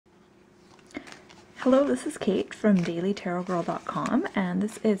Hello, this is Kate from dailytarotgirl.com, and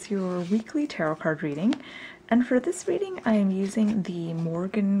this is your weekly tarot card reading. And for this reading, I am using the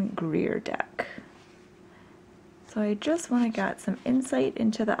Greer deck. So I just want to get some insight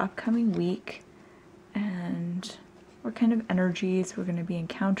into the upcoming week and what kind of energies we're going to be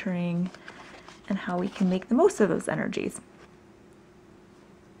encountering and how we can make the most of those energies.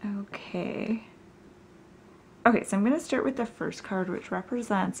 Okay, so I'm going to start with the first card, which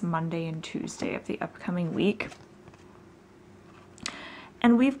represents Monday and Tuesday of the upcoming week.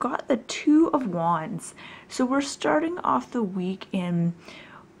 And we've got the Two of Wands. So we're starting off the week in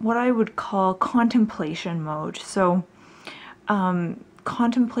what I would call contemplation mode. So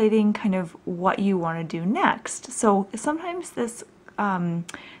contemplating kind of what you want to do next. So sometimes this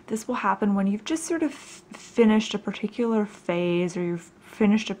will happen when you've just sort of finished a particular phase, or you've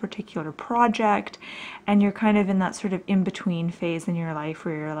finished a particular project, and you're kind of in that sort of in-between phase in your life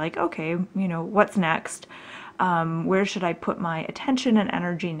where you're like, okay, you know, what's next? Where should I put my attention and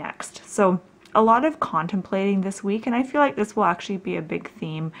energy next? So a lot of contemplating this week, and I feel like this will actually be a big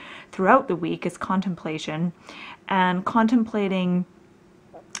theme throughout the week, is contemplation. And contemplating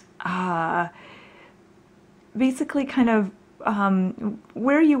basically kind of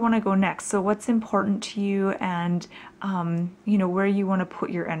where you want to go next. So what's important to you, and you know, where you want to put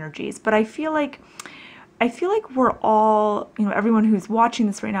your energies. But I feel like we're all, you know, everyone who's watching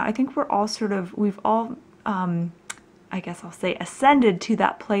this right now, I think we're all sort of, we've all I guess I'll say ascended to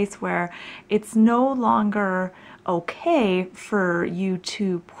that place where it's no longer okay for you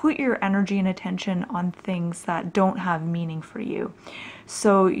to put your energy and attention on things that don't have meaning for you.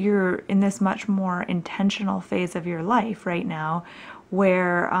 So you're in this much more intentional phase of your life right now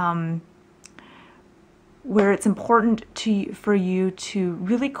where it's important for you to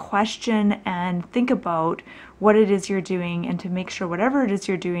really question and think about what it is you're doing, and to make sure whatever it is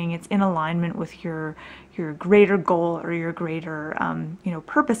you're doing, it's in alignment with your greater goal or your greater you know,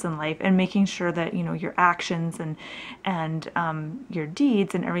 purpose in life, and making sure that, you know, your actions and your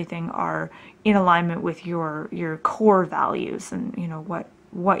deeds and everything are in alignment with your core values, and, you know,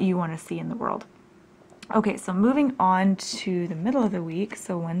 what you want to see in the world. Okay, so moving on to the middle of the week,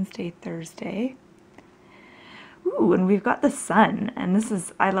 so Wednesday, Thursday. Ooh, and we've got the Sun, and this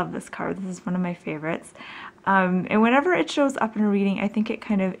is, I love this card. This is one of my favorites. And whenever it shows up in a reading, I think it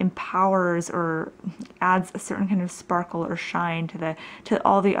kind of empowers or adds a certain kind of sparkle or shine to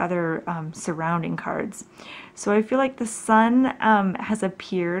all the other surrounding cards. So I feel like the Sun has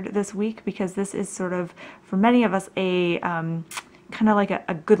appeared this week because this is sort of, for many of us, a kind of like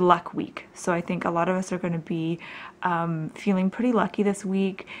a good luck week. So I think a lot of us are going to be feeling pretty lucky this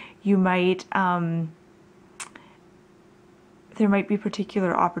week. You might there might be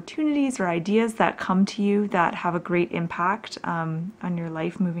particular opportunities or ideas that come to you that have a great impact on your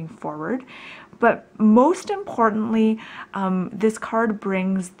life moving forward. But most importantly, this card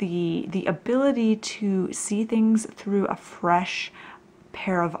brings the ability to see things through a fresh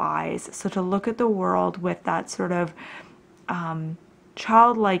pair of eyes. So to look at the world with that sort of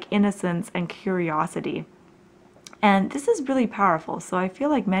childlike innocence and curiosity. And this is really powerful. So I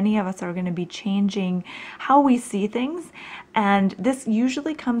feel like many of us are going to be changing how we see things. And this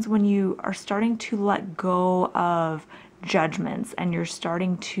usually comes when you are starting to let go of judgments, and you're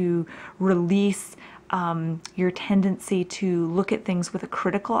starting to release your tendency to look at things with a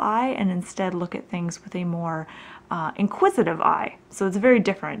critical eye, and instead look at things with a more inquisitive eye. So it's very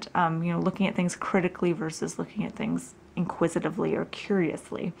different, you know, looking at things critically versus looking at things inquisitively or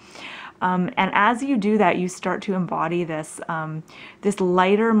curiously. And as you do that, you start to embody this this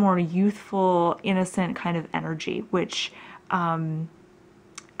lighter, more youthful, innocent kind of energy, which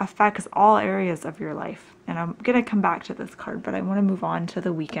affects all areas of your life. And I'm going to come back to this card, but I want to move on to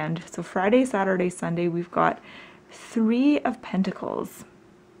the weekend. So Friday, Saturday, Sunday, we've got Three of Pentacles.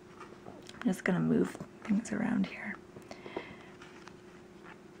 I'm just going to move things around here.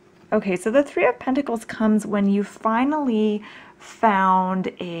 Okay, so the Three of Pentacles comes when you finally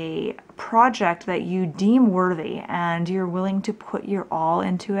found a project that you deem worthy, and you're willing to put your all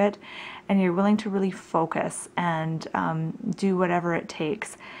into it, and you're willing to really focus and do whatever it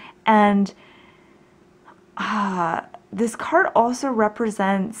takes. And this card also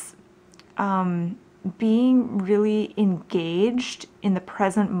represents being really engaged in the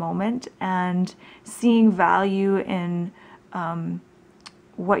present moment and seeing value in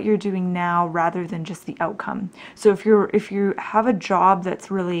what you're doing now rather than just the outcome. So if you have a job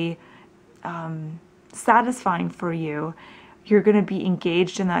that's really satisfying for you, you're going to be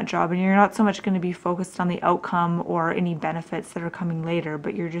engaged in that job, and you're not so much going to be focused on the outcome or any benefits that are coming later,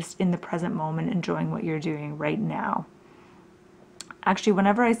 but you're just in the present moment enjoying what you're doing right now. Actually,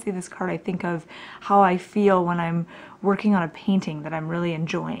 whenever I see this card, I think of how I feel when I'm working on a painting that I'm really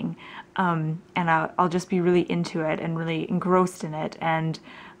enjoying. And I'll just be really into it and really engrossed in it, and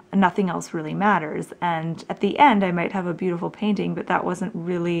nothing else really matters. And at the end, I might have a beautiful painting, but that wasn't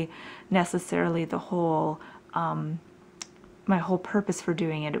really necessarily the whole, my whole purpose for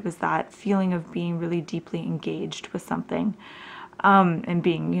doing it. It was that feeling of being really deeply engaged with something, and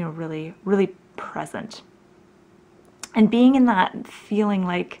being, you know, really, really present. And being in that feeling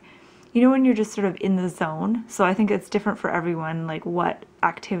like, you know, when you're just sort of in the zone. So I think it's different for everyone, like what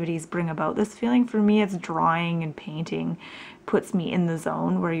activities bring about this feeling. For me, it's drawing and painting puts me in the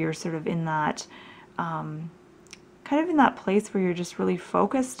zone where you're sort of in that, kind of in that place where you're just really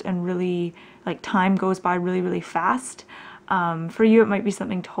focused and really, like, time goes by really, really fast. For you, it might be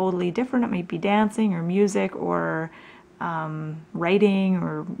something totally different. It might be dancing or music or writing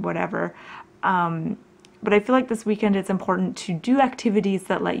or whatever. But I feel like this weekend it's important to do activities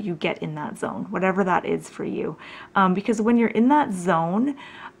that let you get in that zone, whatever that is for you. Because when you're in that zone,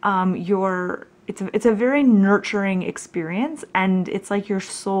 it's a very nurturing experience, and it's like your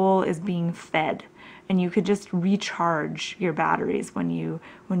soul is being fed, and you could just recharge your batteries when you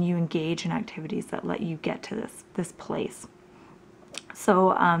engage in activities that let you get to this place.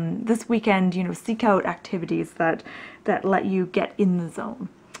 So this weekend, you know, seek out activities that let you get in the zone.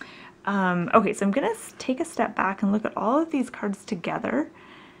 Okay, so I'm going to take a step back and look at all of these cards together.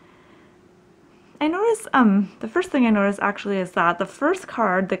 I notice, the first thing I notice actually is that the first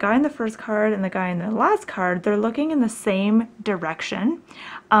card, the guy in the first card and the guy in the last card, they're looking in the same direction.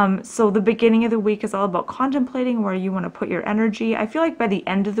 So the beginning of the week is all about contemplating where you want to put your energy. I feel like by the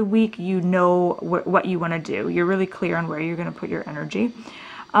end of the week, you know what you want to do. You're really clear on where you're going to put your energy.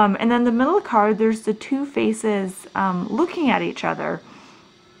 And then the middle card, there's the two faces looking at each other.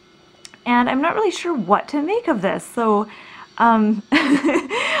 And I'm not really sure what to make of this. So I'm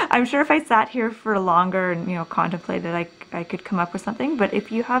sure if I sat here for longer and, you know, contemplated, I could come up with something. But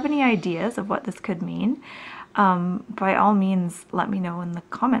if you have any ideas of what this could mean, by all means, let me know in the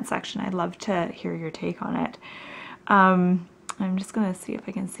comment section. I'd love to hear your take on it. I'm just going to see if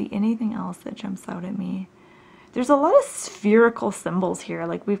I can see anything else that jumps out at me. There's a lot of spherical symbols here.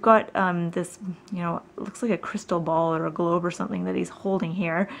 Like we've got this, you know, looks like a crystal ball or a globe or something that he's holding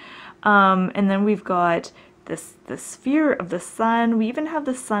here. And then we've got the sphere of the sun. We even have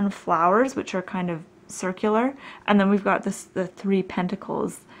the sunflowers, which are kind of circular. And then we've got the three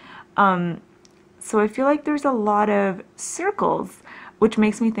pentacles. So I feel like there's a lot of circles, which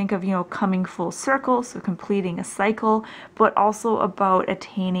makes me think of, you know, coming full circle, so completing a cycle, but also about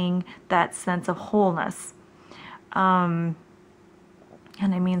attaining that sense of wholeness. And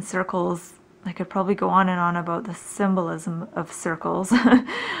I mean circles, I could probably go on and on about the symbolism of circles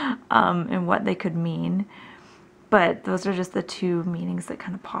and what they could mean, but those are just the two meanings that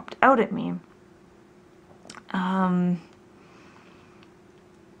kind of popped out at me. I'm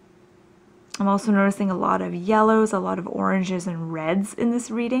also noticing a lot of yellows, a lot of oranges and reds in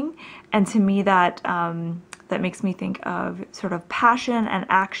this reading, and to me that that makes me think of sort of passion and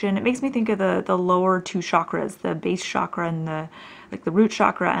action. It makes me think of the lower two chakras, the base chakra and the root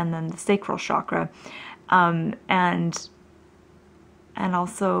chakra, and then the sacral chakra. And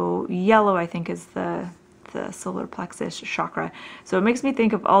also yellow, I think, is the solar plexus chakra. So it makes me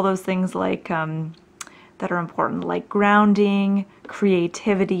think of all those things like that are important, like grounding,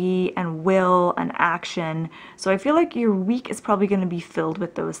 creativity, and will and action. So I feel like your week is probably going to be filled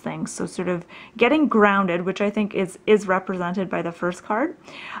with those things. So sort of getting grounded, which I think is represented by the first card,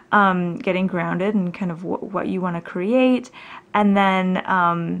 getting grounded and kind of what you want to create, and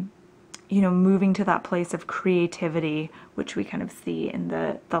then you know, moving to that place of creativity, which we kind of see in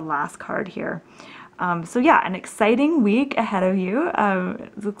the last card here. So yeah, an exciting week ahead of you.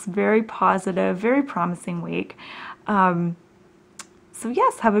 It looks very positive, very promising week. So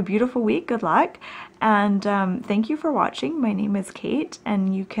yes, have a beautiful week. Good luck. And thank you for watching. My name is Kate,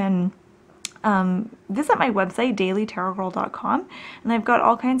 and you can visit my website, dailytarotgirl.com, and I've got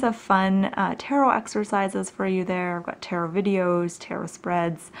all kinds of fun tarot exercises for you there. I've got tarot videos, tarot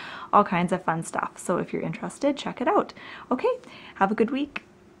spreads, all kinds of fun stuff. So if you're interested, check it out. Okay, have a good week.